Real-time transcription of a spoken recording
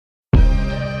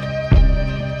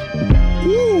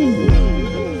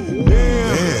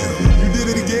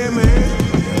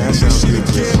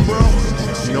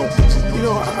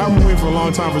I've been waiting for a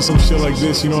long time for some shit like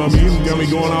this, you know what I mean? You got me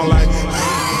going out like...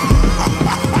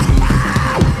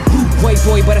 White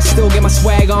boy, but I still get my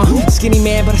swag on. Skinny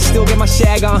man, but I still get my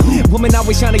shag on. Woman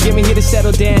always trying to get me here to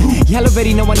settle down. Y'all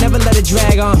already know I never let it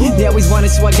drag on. They always want it,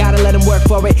 so I gotta let them work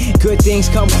for it. Good things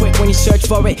come quick when you search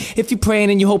for it. If you're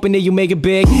praying and you're hoping that you make it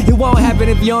big, it won't happen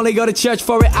if you only go to church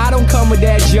for it. I don't come with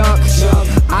that junk,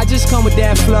 I just come with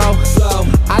that flow.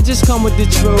 I just come with the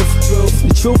truth.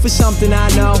 The truth is something I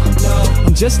know.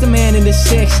 I'm just a man in the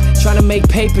six, trying to make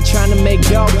paper, trying to make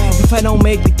dough. If I don't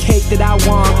make the cake that I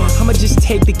want, I'ma just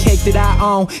take the cake that I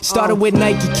own. Started with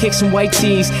Nike kicks and white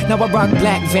tees. Now I rock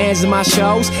black Vans in my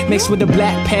shows, mixed with the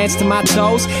black pants to my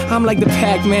toes. I'm like the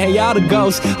Pac-Man, y'all the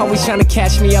ghost. Always trying to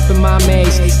catch me up in my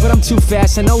maze, but I'm too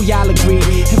fast, I know y'all agree.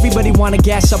 Everybody wanna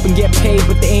gas up and get paid,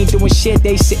 but they ain't doing shit,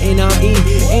 they sitting on E.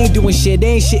 Ain't doing shit,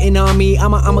 they ain't shitting on me.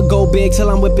 I'ma go big till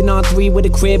I'm whipping on 3, with a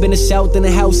crib in the south and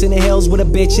a house in the hills, with a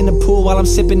bitch in the pool while I'm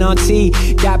sipping on tea.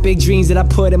 Got big dreams that I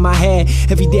put in my head.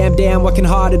 Every damn day I'm working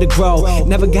harder to grow.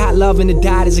 Never got love and it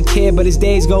died as a kid, but as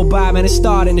days go by, man, it's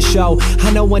starting to show.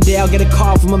 I know one day I'll get a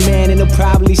call from a man and he'll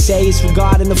probably say it's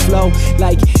regarding the flow.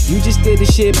 Like, you just did the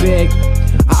shit big.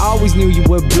 I always knew you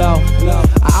would blow.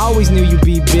 I always knew you'd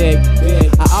be big.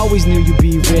 I always knew you'd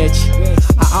be rich.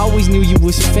 I always knew you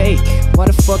was fake. Why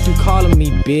the fuck you calling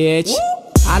me bitch?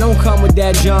 I don't come with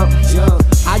that junk,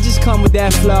 I just come with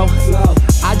that flow.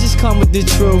 I just come with the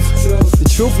truth. The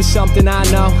truth is something I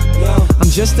know. I'm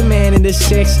just a man in the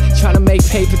six, trying to make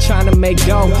paper, trying to make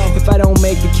dough. If I don't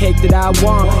make the cake that I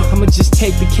want, I'ma just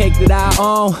take the cake that I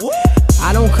own.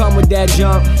 I don't come with that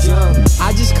junk,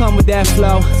 I just come with that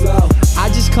flow. I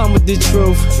just come with the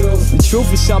truth. The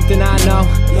truth is something I know.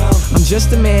 I'm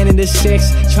just a man in the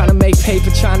six, trying to make paper,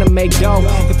 trying to make dough.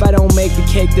 If I don't make the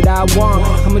cake that I want,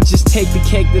 I'ma just take the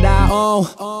cake that I own.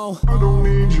 I don't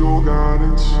need your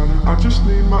guidance, I just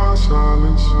need my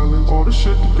silence. All the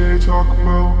shit that they talk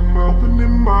about,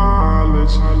 opening my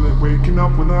eyelids. Waking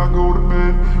up when I go to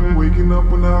bed, waking up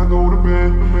when I go to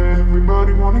bed.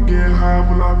 Everybody wanna get high,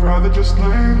 well I'd rather just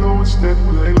lay low instead,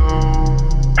 lay low.